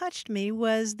really touched me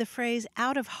was the phrase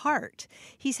out of heart.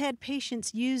 He's had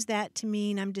patients use that to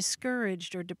mean I'm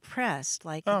discouraged or depressed.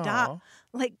 Like, doc,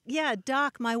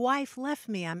 my wife left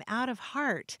me. I'm out of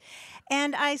heart.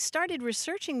 And I started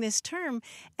researching this term,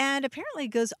 and apparently it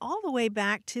goes all the way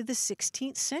back to the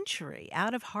 16th century.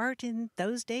 Out of heart in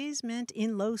those days meant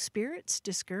in low spirits,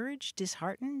 discouraged,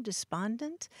 disheartened,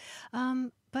 despondent.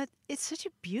 But it's such a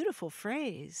beautiful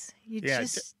phrase.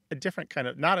 A different kind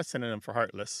of, not a synonym for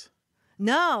heartless.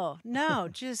 No,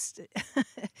 just,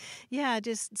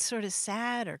 just sort of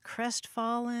sad or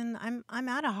crestfallen. I'm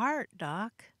out of heart,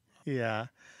 Doc. Yeah,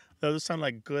 those sound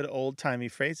like good old-timey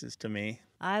phrases to me.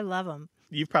 I love them.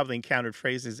 You've probably encountered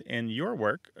phrases in your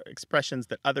work, expressions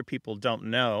that other people don't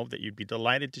know that you'd be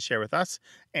delighted to share with us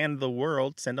and the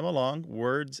world. Send them along,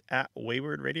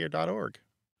 words@waywardradio.org.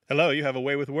 Hello, you have a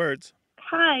way with words.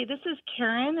 Hi, this is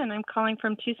Karen, and I'm calling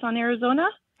from Tucson, Arizona.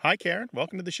 Hi, Karen.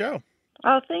 Welcome to the show.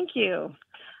 Oh, thank you.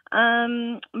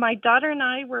 My daughter and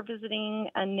I were visiting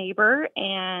a neighbor,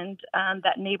 and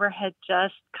that neighbor had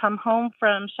just come home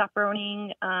from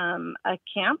chaperoning a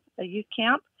youth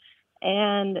camp,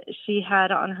 and she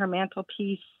had on her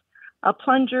mantelpiece a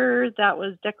plunger that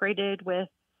was decorated with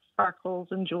sparkles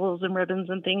and jewels and ribbons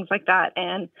and things like that.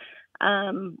 And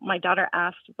my daughter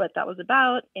asked what that was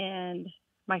about, and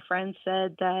my friend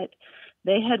said that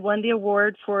they had won the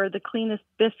award for the cleanest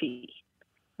biffy.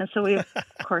 And so we, of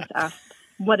course, asked,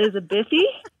 what is a biffy?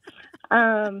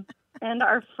 And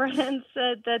our friend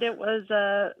said that it was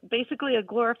basically a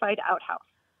glorified outhouse.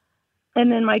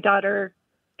 And then my daughter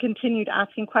continued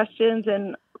asking questions,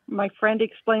 and my friend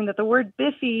explained that the word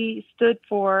biffy stood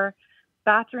for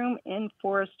bathroom in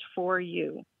forest for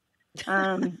you.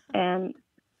 And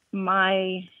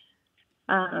my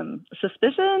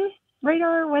suspicion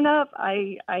radar went up.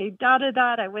 I doubted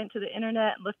that. I went to the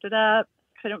internet, looked it up,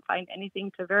 couldn't find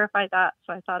anything to verify that,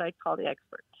 so I thought I'd call the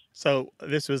experts. So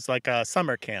this was like a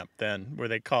summer camp then, where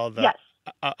they call the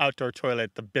outdoor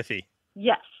toilet the biffy.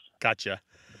 Yes. Gotcha.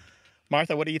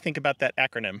 Martha, what do you think about that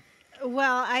acronym?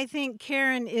 Well, I think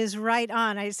Karen is right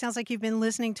on. It sounds like you've been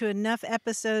listening to enough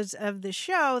episodes of the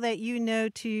show that you know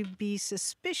to be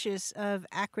suspicious of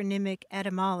acronymic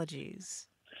etymologies.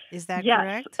 Is that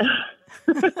correct?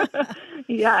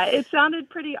 Yeah, it sounded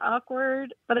pretty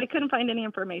awkward, but I couldn't find any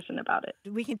information about it.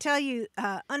 We can tell you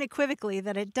unequivocally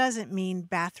that it doesn't mean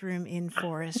bathroom in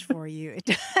forest for you. It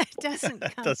doesn't.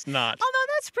 It does not. Although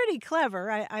that's pretty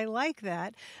clever. I like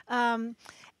that.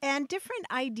 And different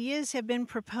ideas have been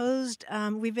proposed.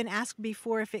 We've been asked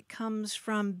before if it comes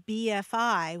from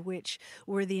BFI, which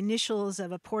were the initials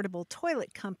of a portable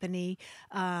toilet company,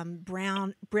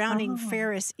 Browning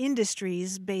Ferris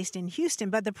Industries, based in Houston.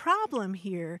 But the problem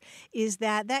here is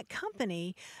that that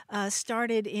company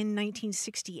started in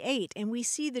 1968, and we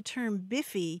see the term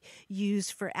biffy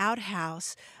used for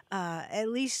outhouse at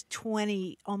least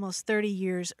 20, almost 30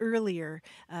 years earlier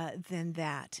than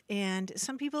that. And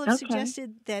some people have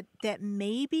suggested that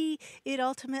maybe it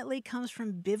ultimately comes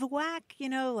from bivouac,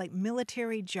 like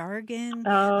military jargon,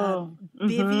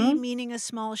 bivvy meaning a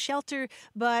small shelter.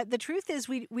 But the truth is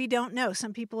we don't know.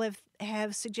 Some people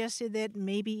have suggested that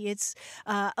maybe it's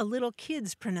a little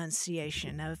kid's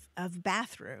pronunciation of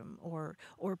bathroom or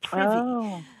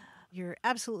privy. You're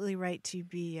absolutely right to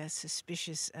be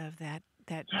suspicious of that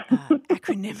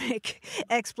acronymic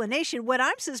explanation. What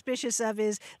I'm suspicious of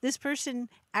is this person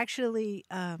actually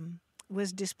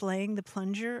was displaying the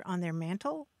plunger on their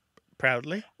mantle.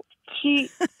 Proudly? No,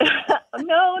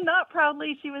 not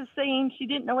proudly. She was saying she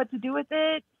didn't know what to do with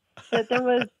it, that there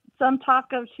was some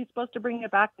talk of she's supposed to bring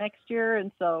it back next year,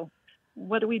 and so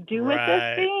what do we do with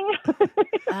this thing?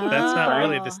 That's not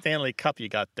really the Stanley Cup you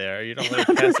got there. You don't really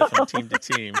pass it from team to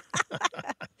team.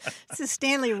 It's a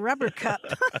Stanley rubber cup.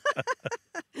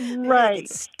 Right.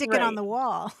 Stick it on the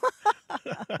wall.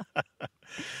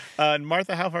 And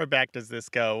Martha, how far back does this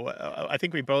go? I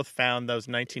think we both found those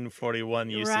 1941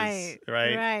 uses, right?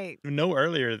 Right. No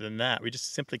earlier than that. We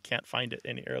just simply can't find it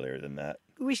any earlier than that.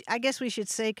 I guess we should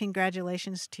say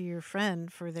congratulations to your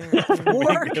friend for their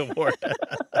award.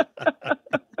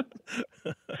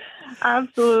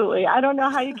 Absolutely. I don't know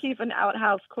how you keep an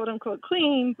outhouse quote unquote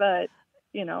clean, but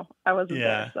I wasn't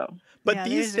there. So, but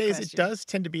these days it does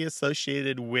tend to be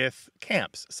associated with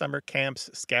camps, summer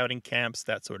camps, scouting camps,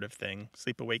 that sort of thing,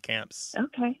 sleepaway camps.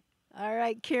 Okay. All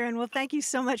right, Karen. Well, thank you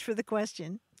so much for the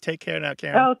question. Take care now,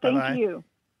 Karen. Oh, thank Bye-bye. you.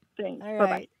 Thanks. All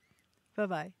right. Bye-bye.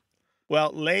 Bye-bye.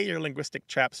 Well, lay your linguistic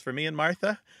traps for me and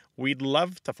Martha. We'd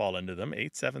love to fall into them,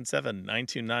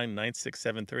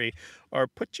 877-929-9673. Or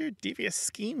put your devious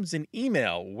schemes in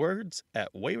email,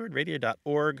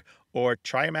 words@waywardradio.org, or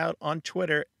try them out on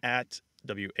Twitter at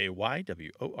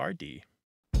WAYWORD.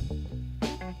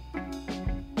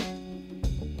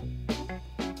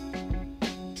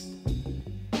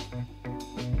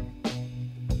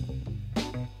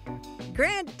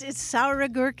 Grant, it's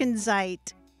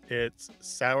Sauregurkenzeit. It's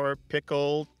sour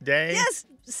pickle day? Yes,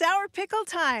 sour pickle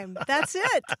time. That's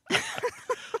it.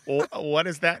 Well, what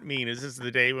does that mean? Is this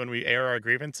the day when we air our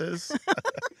grievances?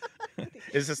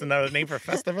 Is this another name for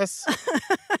Festivus?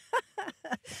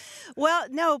 Well,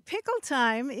 no, pickle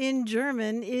time in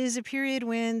German is a period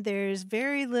when there's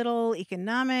very little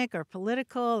economic or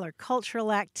political or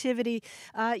cultural activity,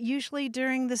 usually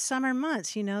during the summer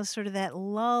months, sort of that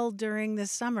lull during the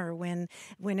summer when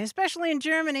especially in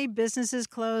Germany, businesses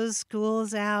close,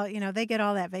 schools out, they get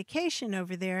all that vacation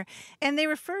over there. And they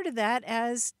refer to that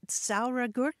as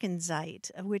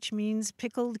Sauregurkenzeit, which means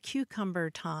pickled cucumber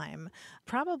time,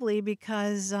 probably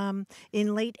because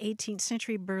in late 18th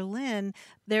century Berlin,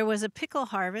 there was a pickle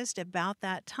harvest about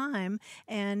that time,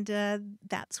 and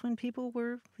that's when people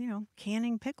were,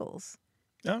 canning pickles.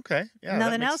 Okay, yeah.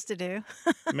 Nothing else to do.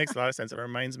 It makes a lot of sense. It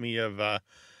reminds me of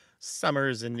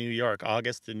summers in New York.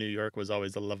 August in New York was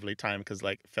always a lovely time because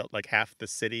felt like half the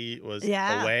city was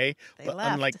away. But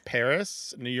unlike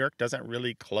Paris, New York doesn't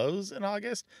really close in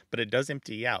August, but it does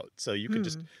empty out. So you could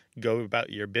just go about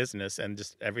your business and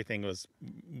just everything was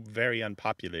very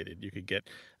unpopulated. You could get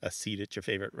a seat at your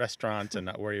favorite restaurant and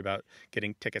not worry about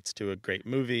getting tickets to a great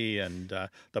movie, and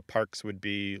the parks would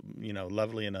be,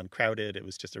 lovely and uncrowded. It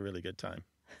was just a really good time.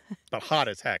 But hot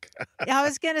as heck. I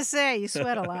was going to say, you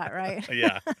sweat a lot, right?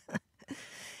 Yeah.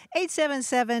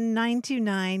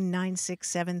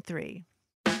 877-929-9673.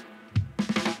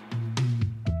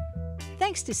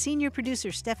 Thanks to senior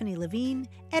producer Stephanie Levine,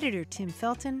 editor Tim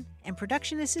Felton, and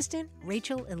production assistant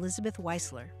Rachel Elizabeth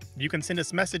Weisler. You can send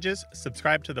us messages,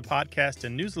 subscribe to the podcast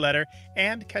and newsletter,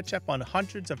 and catch up on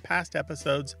hundreds of past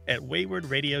episodes at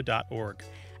waywardradio.org.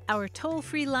 Our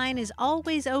toll-free line is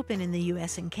always open in the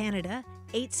U.S. and Canada,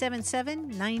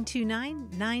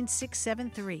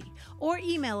 877-929-9673, or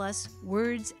email us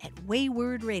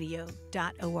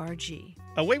words@waywardradio.org.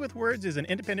 A Way with Words is an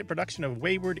independent production of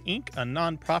Wayward, Inc., a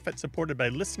nonprofit supported by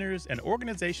listeners and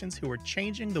organizations who are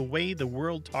changing the way the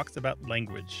world talks about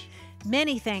language.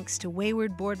 Many thanks to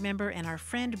Wayward board member and our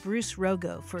friend Bruce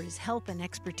Rogo for his help and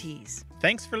expertise.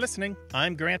 Thanks for listening.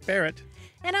 I'm Grant Barrett.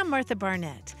 And I'm Martha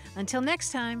Barnett. Until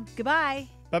next time, goodbye.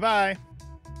 Bye-bye.